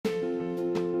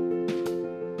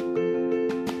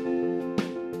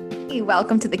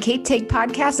Welcome to the Kate Take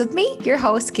podcast with me, your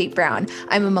host, Kate Brown.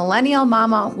 I'm a millennial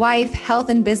mama, wife, health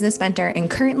and business mentor, and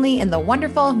currently in the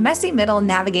wonderful, messy middle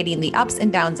navigating the ups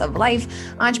and downs of life,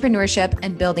 entrepreneurship,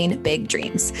 and building big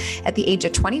dreams. At the age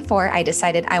of 24, I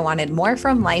decided I wanted more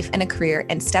from life and a career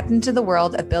and stepped into the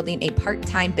world of building a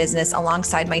part-time business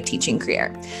alongside my teaching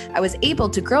career. I was able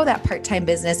to grow that part-time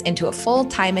business into a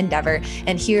full-time endeavor,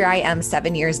 and here I am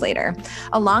 7 years later.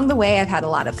 Along the way, I've had a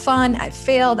lot of fun, I've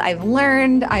failed, I've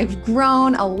learned, I've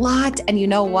grown a lot. And you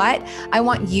know what? I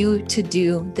want you to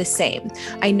do the same.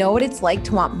 I know what it's like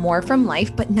to want more from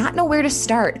life, but not know where to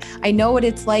start. I know what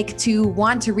it's like to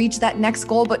want to reach that next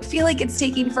goal, but feel like it's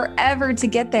taking forever to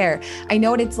get there. I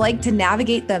know what it's like to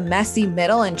navigate the messy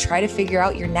middle and try to figure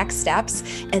out your next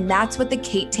steps. And that's what the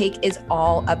Kate Take is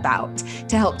all about,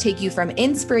 to help take you from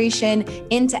inspiration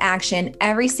into action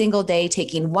every single day,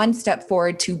 taking one step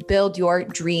forward to build your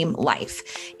dream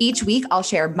life. Each week, I'll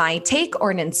share my take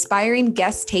or an inspiring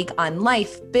guest take on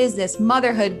life, business,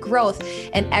 motherhood, growth,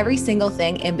 and every single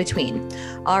thing in between.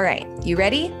 All right, you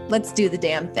ready? Let's do the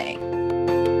damn thing.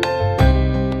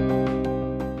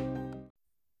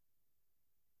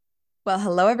 Well,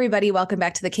 hello, everybody. Welcome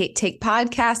back to the Kate Take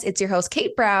podcast. It's your host,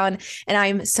 Kate Brown, and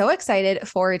I'm so excited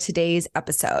for today's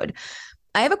episode.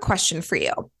 I have a question for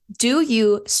you. Do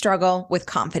you struggle with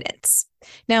confidence?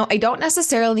 Now, I don't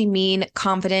necessarily mean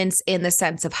confidence in the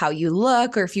sense of how you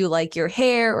look or if you like your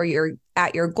hair or you're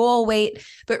at your goal weight,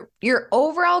 but your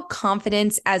overall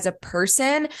confidence as a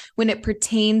person when it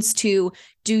pertains to,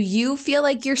 do you feel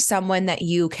like you're someone that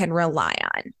you can rely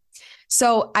on?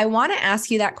 So I want to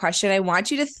ask you that question. I want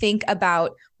you to think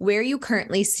about where you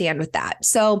currently stand with that.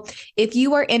 So if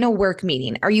you are in a work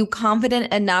meeting, are you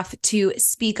confident enough to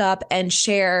speak up and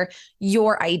share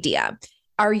your idea?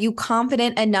 Are you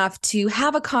confident enough to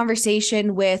have a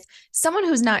conversation with someone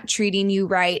who's not treating you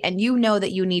right and you know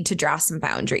that you need to draw some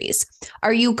boundaries?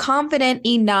 Are you confident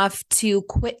enough to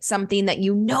quit something that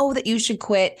you know that you should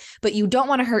quit, but you don't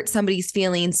want to hurt somebody's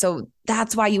feelings, so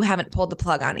that's why you haven't pulled the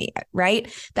plug on it yet,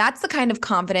 right? That's the kind of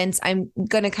confidence I'm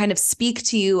going to kind of speak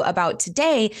to you about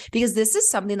today, because this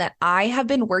is something that I have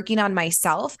been working on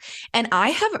myself, and I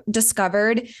have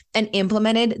discovered and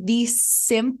implemented the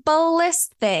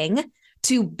simplest thing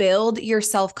to build your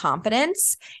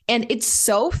self-confidence. And it's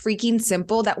so freaking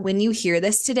simple that when you hear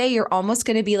this today, you're almost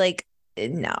going to be like,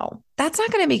 no, that's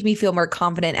not going to make me feel more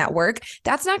confident at work.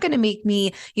 That's not going to make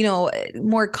me,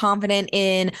 more confident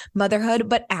in motherhood,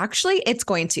 but actually it's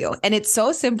going to. And it's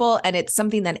so simple. And it's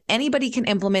something that anybody can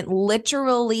implement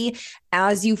literally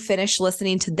as you finish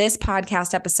listening to this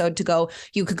podcast episode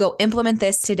you could go implement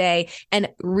this today and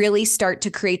really start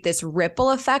to create this ripple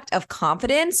effect of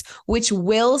confidence, which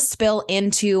will spill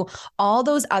into all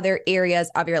those other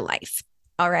areas of your life.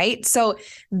 All right. So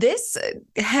this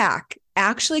hack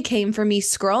actually came from me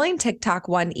scrolling TikTok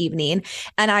one evening,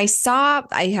 and I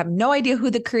have no idea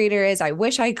who the creator is. I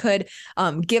wish I could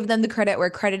give them the credit where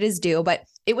credit is due, but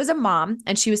it was a mom,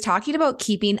 and she was talking about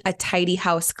keeping a tidy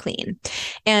house clean.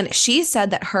 And she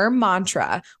said that her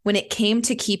mantra when it came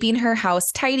to keeping her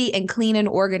house tidy and clean and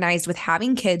organized with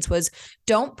having kids was,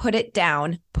 don't put it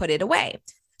down, put it away.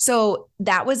 So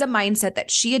that was a mindset that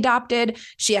she adopted.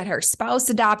 She had her spouse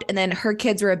adopt, and then her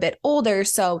kids were a bit older.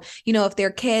 So, if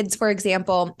their kids, for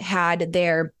example, had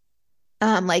their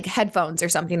like headphones or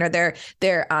something, or their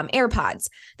AirPods,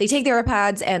 they take their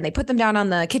AirPods and they put them down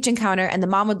on the kitchen counter, and the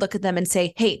mom would look at them and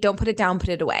say, hey, don't put it down, put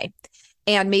it away.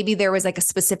 And maybe there was like a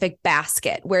specific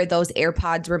basket where those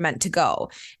AirPods were meant to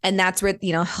go. And that's where,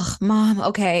 oh, mom,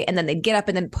 okay. And then they'd get up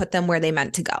and then put them where they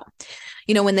meant to go.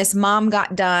 When this mom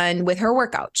got done with her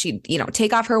workout, she'd,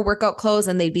 take off her workout clothes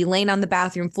and they'd be laying on the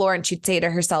bathroom floor, and she'd say to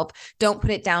herself, don't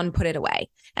put it down, put it away.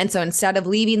 And so instead of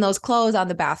leaving those clothes on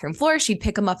the bathroom floor, she'd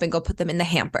pick them up and go put them in the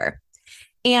hamper.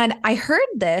 And I heard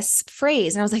this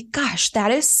phrase and I was like, gosh, that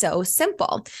is so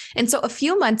simple. And so a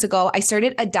few months ago, I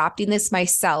started adopting this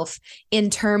myself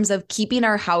in terms of keeping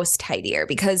our house tidier,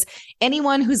 because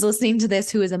anyone who's listening to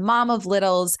this who is a mom of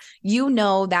littles, you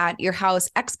know that your house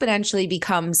exponentially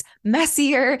becomes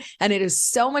messier, and it is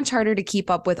so much harder to keep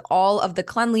up with all of the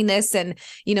cleanliness and,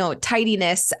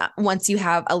 tidiness once you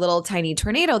have a little tiny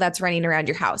tornado that's running around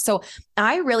your house. So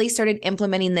I really started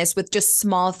implementing this with just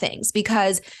small things,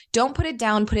 because don't put it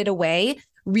down, put it away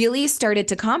really started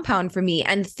to compound for me,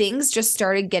 and things just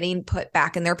started getting put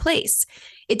back in their place.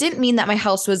 it didn't mean that my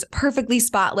house was perfectly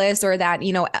spotless or that,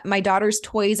 my daughter's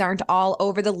toys aren't all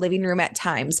over the living room at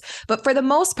times. But for the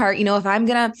most part,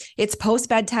 if it's post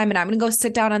bedtime and I'm going to go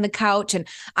sit down on the couch and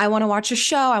I want to watch a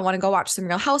show, I want to go watch some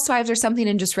Real Housewives or something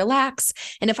and just relax.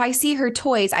 And if I see her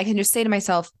toys, I can just say to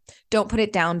myself, don't put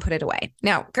it down, put it away.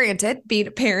 Now, granted, being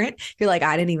a parent, you're like,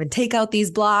 I didn't even take out these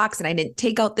blocks and I didn't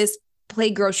take out this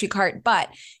play grocery cart, but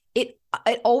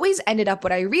it always ended up,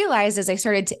 what I realized as I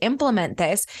started to implement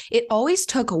this, it always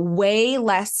took way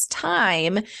less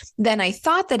time than I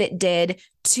thought that it did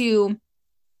to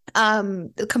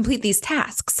complete these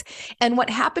tasks. And what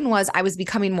happened was I was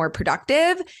becoming more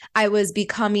productive. I was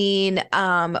becoming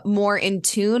more in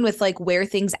tune with like where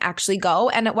things actually go.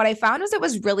 And what I found was it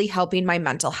was really helping my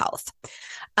mental health.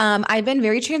 I've been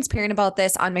very transparent about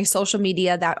this on my social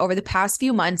media that over the past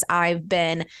few months, I've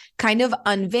been kind of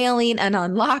unveiling and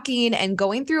unlocking and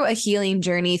going through a healing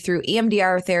journey through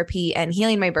EMDR therapy and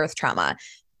healing my birth trauma.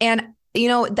 And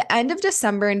the end of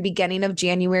December and beginning of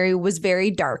January was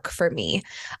very dark for me.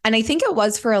 And I think it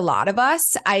was for a lot of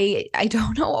us. I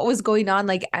don't know what was going on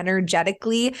like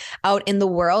energetically out in the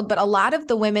world, but a lot of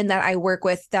the women that I work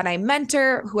with, that I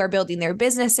mentor, who are building their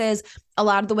businesses, a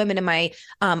lot of the women in my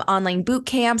online boot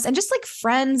camps and just like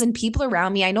friends and people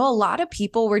around me, I know a lot of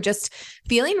people were just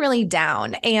feeling really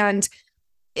down. And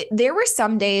there were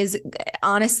some days,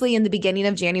 honestly, in the beginning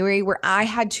of January where I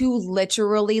had to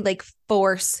literally like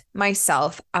force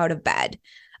myself out of bed.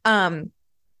 And,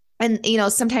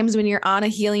 sometimes when you're on a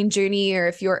healing journey or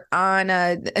if you're on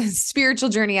a spiritual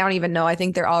journey, I don't even know, I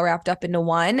think they're all wrapped up into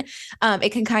one.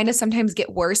 It can kind of sometimes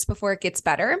get worse before it gets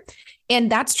better. And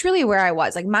that's truly where I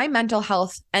was. Like my mental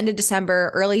health end of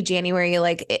December, early January,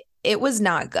 like it was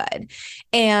not good.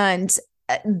 And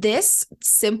this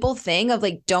simple thing of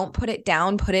like, don't put it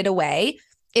down, put it away.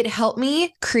 It helped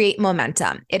me create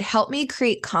momentum. It helped me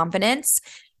create confidence.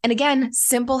 And again,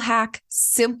 simple hack,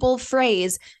 simple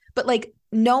phrase, but like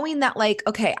knowing that like,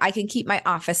 okay, I can keep my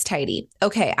office tidy.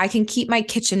 Okay, I can keep my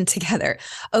kitchen together.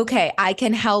 Okay, I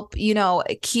can help,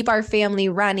 keep our family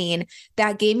running.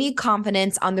 That gave me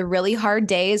confidence on the really hard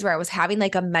days where I was having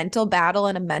like a mental battle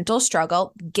and a mental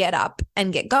struggle, get up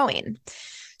and get going.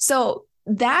 So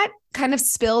that kind of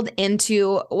spilled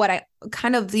into what I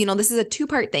kind of, this is a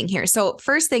two-part thing here. So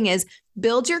first thing is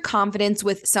build your confidence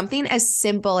with something as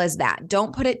simple as that.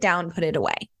 Don't put it down, put it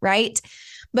away, right?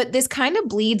 But this kind of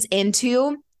bleeds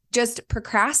into just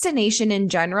procrastination in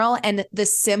general. And the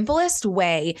simplest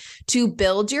way to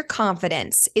build your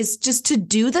confidence is just to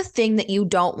do the thing that you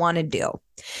don't want to do.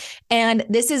 And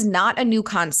this is not a new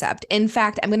concept. In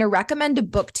fact, I'm going to recommend a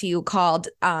book to you called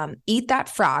Eat That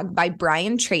Frog by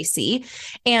Brian Tracy.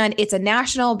 And it's a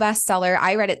national bestseller.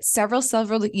 I read it several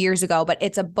years ago, but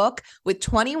it's a book with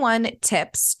 21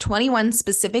 tips, 21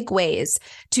 specific ways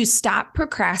to stop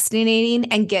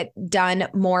procrastinating and get done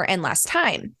more in less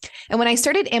time. And when I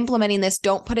started implementing this,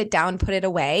 don't put it down, put it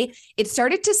away, it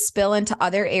started to spill into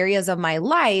other areas of my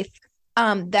life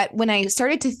that when I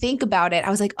started to think about it, I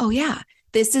was like, oh yeah,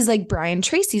 this is like Brian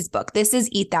Tracy's book. This is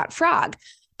Eat That Frog.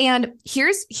 And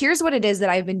here's what it is that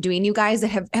I've been doing, you guys,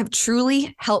 that have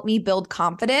truly helped me build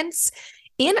confidence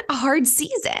in a hard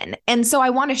season. And so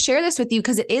I want to share this with you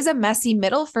because it is a messy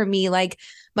middle for me. Like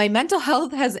my mental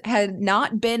health had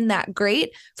not been that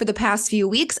great for the past few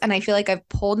weeks. And I feel like I've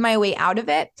pulled my way out of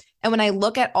it. And when I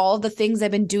look at all the things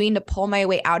I've been doing to pull my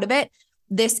way out of it,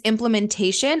 this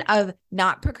implementation of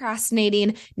not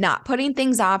procrastinating, not putting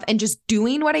things off, and just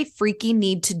doing what I freaking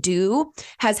need to do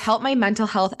has helped my mental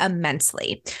health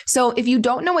immensely. So if you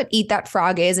don't know what Eat That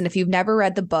Frog is, and if you've never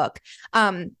read the book,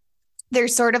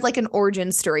 there's sort of like an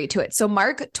origin story to it. So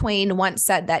Mark Twain once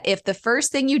said that if the first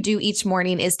thing you do each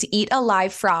morning is to eat a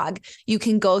live frog, you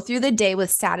can go through the day with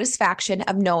satisfaction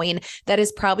of knowing that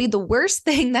is probably the worst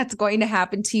thing that's going to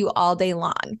happen to you all day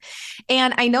long.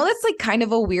 And I know that's like kind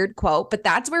of a weird quote, but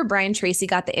that's where Brian Tracy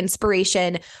got the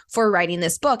inspiration for writing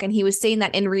this book. And he was saying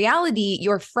that in reality,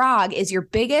 your frog is your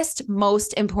biggest,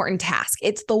 most important task.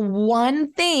 It's the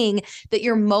one thing that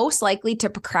you're most likely to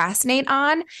procrastinate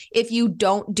on if you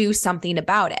don't do something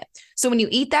about it. So when you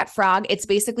eat that frog, it's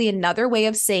basically another way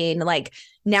of saying like,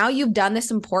 now you've done this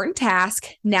important task.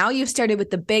 Now you've started with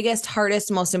the biggest,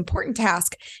 hardest, most important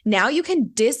task. Now you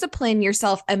can discipline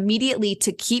yourself immediately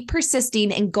to keep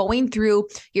persisting and going through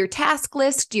your task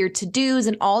list, your to-dos,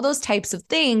 and all those types of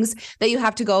things that you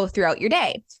have to go throughout your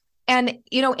day. And,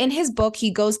 in his book,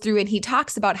 he goes through and he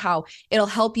talks about how it'll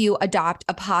help you adopt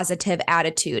a positive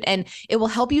attitude and it will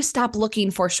help you stop looking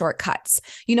for shortcuts.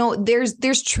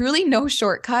 There's truly no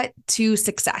shortcut to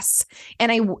success.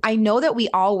 And I know that we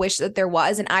all wish that there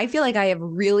was. And I feel like I have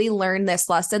really learned this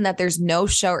lesson that there's no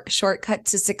shortcut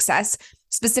to success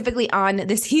specifically on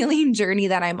this healing journey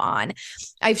that I'm on.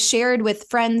 I've shared with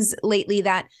friends lately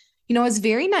that, I was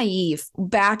very naive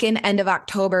back in end of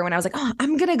October when I was like, oh,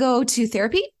 I'm going to go to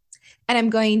therapy and I'm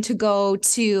going to go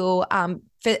to,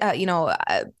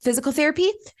 physical therapy.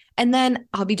 And then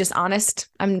I'll be just honest.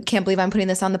 I can't believe I'm putting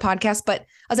this on the podcast, but I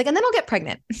was like, and then I'll get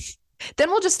pregnant. Then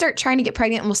we'll just start trying to get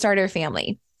pregnant and we'll start our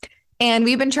family. And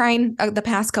we've been trying the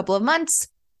past couple of months.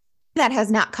 That has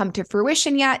not come to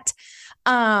fruition yet.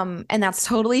 And that's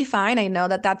totally fine. I know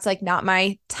that that's like not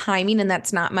my timing and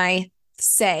that's not my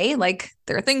say. Like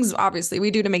there are things obviously we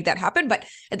do to make that happen, but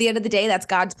at the end of the day, that's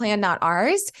God's plan, not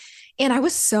ours. And I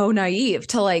was so naive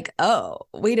to like, oh,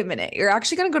 wait a minute, you're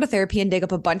actually going to go to therapy and dig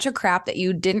up a bunch of crap that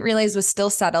you didn't realize was still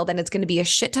settled. And it's going to be a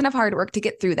shit ton of hard work to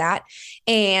get through that.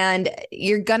 And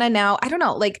you're going to now, I don't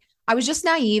know, like I was just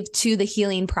naive to the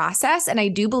healing process. And I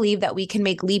do believe that we can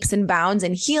make leaps and bounds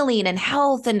in healing and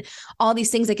health and all these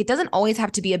things. Like it doesn't always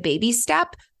have to be a baby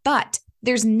step, but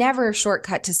there's never a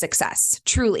shortcut to success,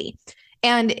 truly.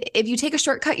 And if you take a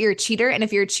shortcut, you're a cheater. And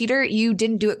if you're a cheater, you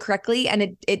didn't do it correctly.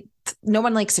 And no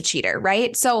one likes a cheater,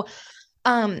 right? So,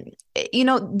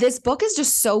 this book is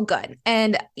just so good.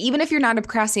 And even if you're not a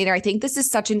procrastinator, I think this is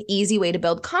such an easy way to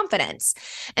build confidence.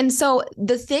 And so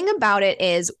the thing about it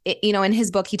is, in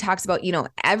his book, he talks about,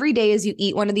 every day as you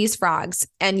eat one of these frogs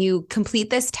and you complete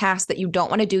this task that you don't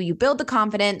want to do, you build the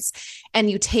confidence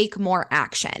and you take more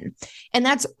action. And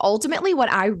that's ultimately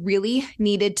what I really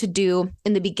needed to do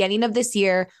in the beginning of this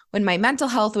year when my mental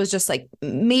health was just like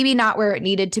maybe not where it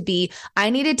needed to be. I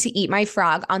needed to eat my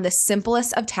frog on the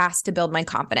simplest of tasks to build my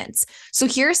confidence. So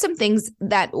here are some things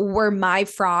that were my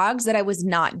frogs that I was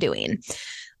not doing.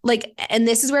 And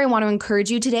this is where I want to encourage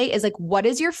you today is like, what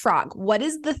is your frog? What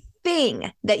is the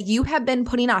thing that you have been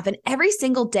putting off? And every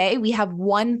single day we have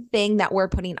one thing that we're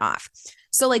putting off.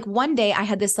 So like one day I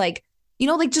had this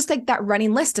just like that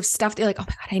running list of stuff. They're like, oh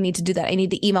my God, I need to do that. I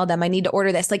need to email them. I need to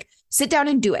order this. Like sit down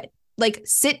and do it. Like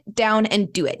sit down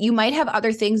and do it. You might have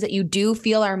other things that you do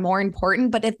feel are more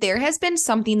important, but if there has been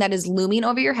something that is looming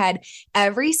over your head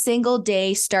every single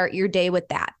day, start your day with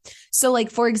that. So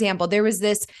like, for example, there was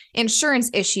this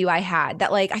insurance issue I had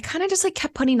that like, I kind of just like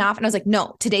kept putting off and I was like,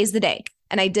 no, today's the day.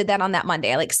 And I did that on that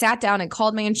Monday. I like sat down and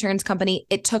called my insurance company.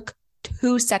 It took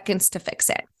 2 seconds to fix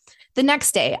it. The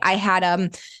next day I had,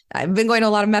 I've been going to a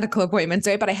lot of medical appointments,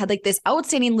 right? But I had like this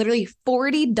outstanding, literally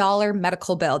 $40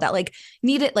 medical bill that like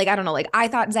needed, like, I don't know, like I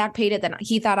thought Zach paid it, then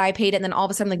he thought I paid it. And then all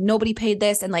of a sudden, like nobody paid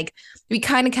this. And like, we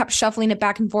kind of kept shuffling it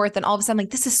back and forth. And all of a sudden, like,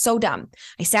 this is so dumb.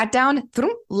 I sat down,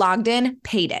 logged in,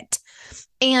 paid it.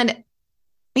 And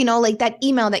like that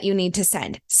email that you need to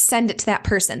send it to that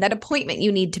person, that appointment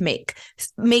you need to make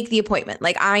the appointment.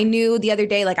 Like I knew the other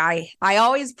day, like I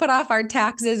always put off our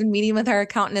taxes and meeting with our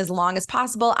accountant as long as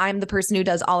possible. I'm the person who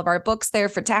does all of our books there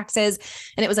for taxes.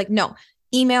 And it was like, no,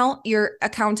 email your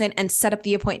accountant and set up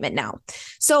the appointment now.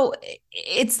 So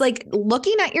it's like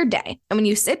looking at your day. And when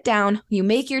you sit down, you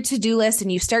make your to-do list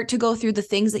and you start to go through the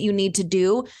things that you need to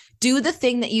do the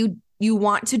thing that you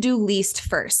want to do least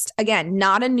first. Again,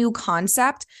 not a new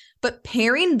concept, but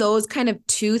pairing those kind of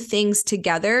two things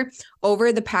together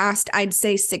over the past, I'd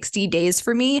say 60 days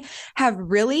for me have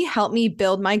really helped me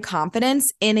build my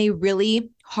confidence in a really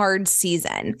hard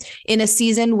season, in a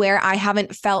season where I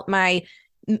haven't felt my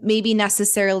maybe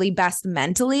necessarily best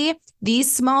mentally.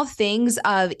 These small things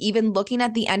of even looking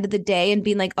at the end of the day and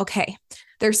being like, okay,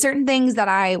 there's certain things that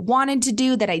I wanted to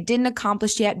do that I didn't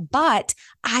accomplish yet, but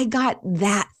I got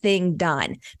that thing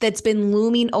done that's been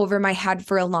looming over my head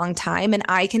for a long time. And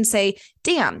I can say,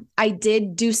 damn, I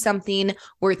did do something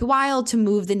worthwhile to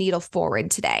move the needle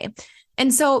forward today.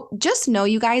 And so just know,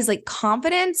 you guys, like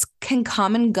confidence can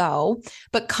come and go,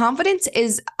 but confidence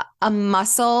is a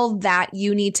muscle that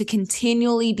you need to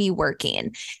continually be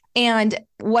working. And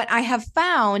what I have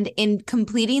found in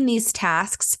completing these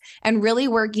tasks and really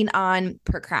working on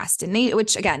procrastinate,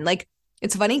 which again, like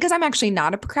it's funny because I'm actually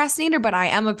not a procrastinator, but I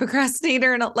am a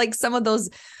procrastinator and like some of those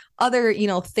other,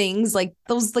 things like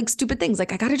those like stupid things,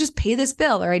 like I got to just pay this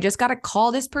bill or I just got to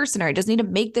call this person or I just need to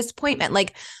make this appointment.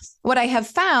 Like what I have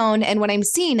found and what I'm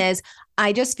seeing is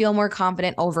I just feel more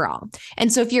confident overall.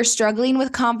 And so if you're struggling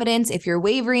with confidence, if you're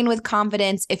wavering with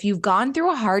confidence, if you've gone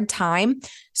through a hard time,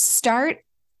 start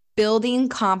building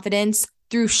confidence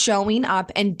through showing up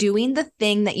and doing the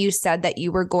thing that you said that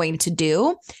you were going to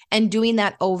do and doing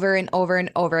that over and over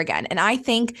and over again. And I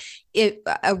think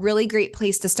a really great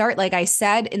place to start, like I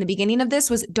said in the beginning of this,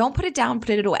 was don't put it down, put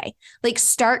it away. Like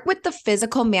start with the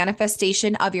physical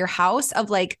manifestation of your house of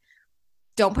like,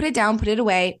 don't put it down, put it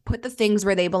away, put the things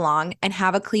where they belong and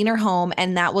have a cleaner home.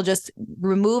 And that will just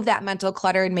remove that mental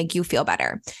clutter and make you feel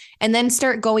better. And then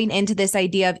start going into this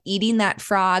idea of eating that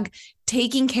frog,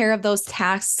 taking care of those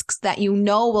tasks that you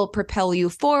know will propel you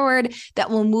forward, that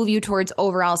will move you towards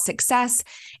overall success.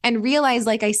 And realize,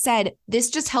 like I said, this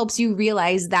just helps you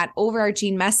realize that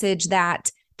overarching message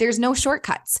that there's no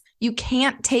shortcuts. You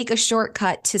can't take a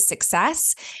shortcut to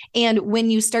success. And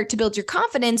when you start to build your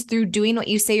confidence through doing what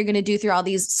you say you're going to do through all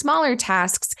these smaller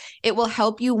tasks, it will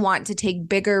help you want to take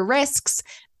bigger risks,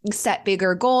 set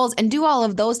bigger goals, and do all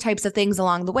of those types of things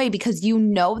along the way, because you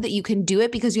know that you can do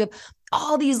it, because you have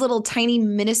all these little tiny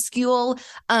minuscule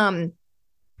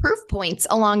proof points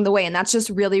along the way. And that's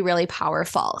just really, really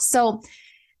powerful. So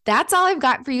that's all I've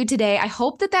got for you today. I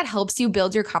hope that that helps you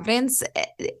build your confidence.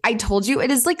 I told you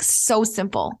it is like so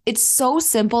simple. It's so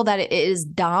simple that it is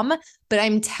dumb, but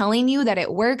I'm telling you that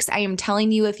it works. I am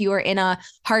telling you, if you are in a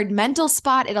hard mental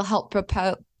spot, it'll help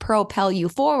propel you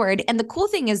forward. And the cool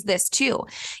thing is this too.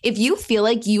 If you feel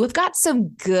like you have got some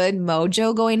good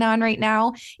mojo going on right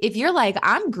now, if you're like,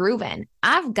 I'm grooving,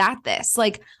 I've got this,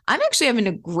 like I'm actually having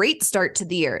a great start to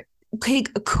the year. Okay,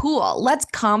 cool. Let's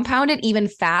compound it even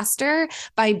faster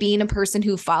by being a person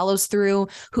who follows through,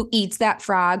 who eats that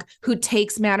frog, who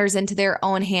takes matters into their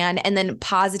own hand, and then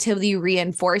positively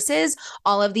reinforces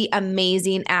all of the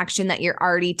amazing action that you're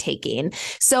already taking.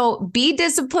 So be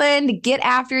disciplined, get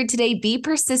after it today, be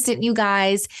persistent, you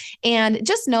guys, and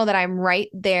just know that I'm right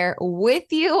there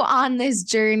with you on this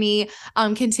journey,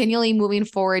 continually moving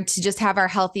forward to just have our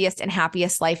healthiest and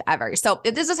happiest life ever. So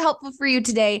if this was helpful for you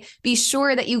today, be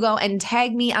sure that you go and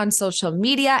tag me on social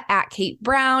media at Kate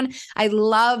Brown. I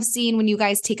love seeing when you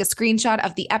guys take a screenshot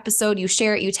of the episode, you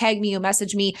share it, you tag me, you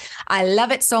message me. I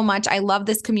love it so much. I love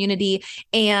this community.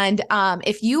 And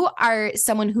if you are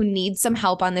someone who needs some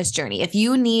help on this journey, if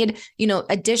you need,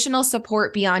 additional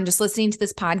support beyond just listening to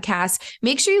this podcast,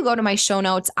 make sure you go to my show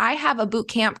notes. I have a boot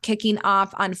camp kicking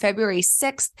off on February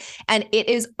 6th, and it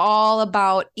is all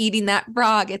about eating that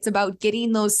frog. It's about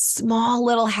getting those small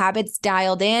little habits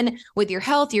dialed in with your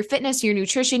health, your fitness, your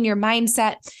nutrition, your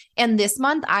mindset. And this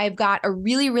month, I've got a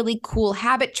really, really cool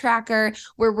habit tracker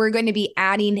where we're going to be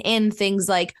adding in things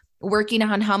like working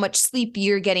on how much sleep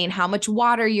you're getting, how much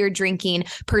water you're drinking,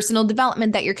 personal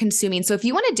development that you're consuming. So if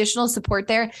you want additional support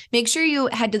there, make sure you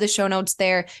head to the show notes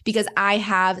there, because I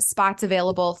have spots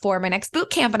available for my next boot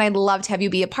camp, and I'd love to have you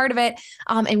be a part of it.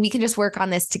 And we can just work on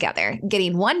this together,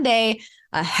 getting one day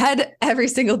ahead every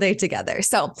single day together.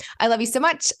 So I love you so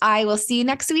much. I will see you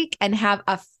next week, and have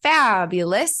a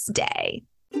fabulous day.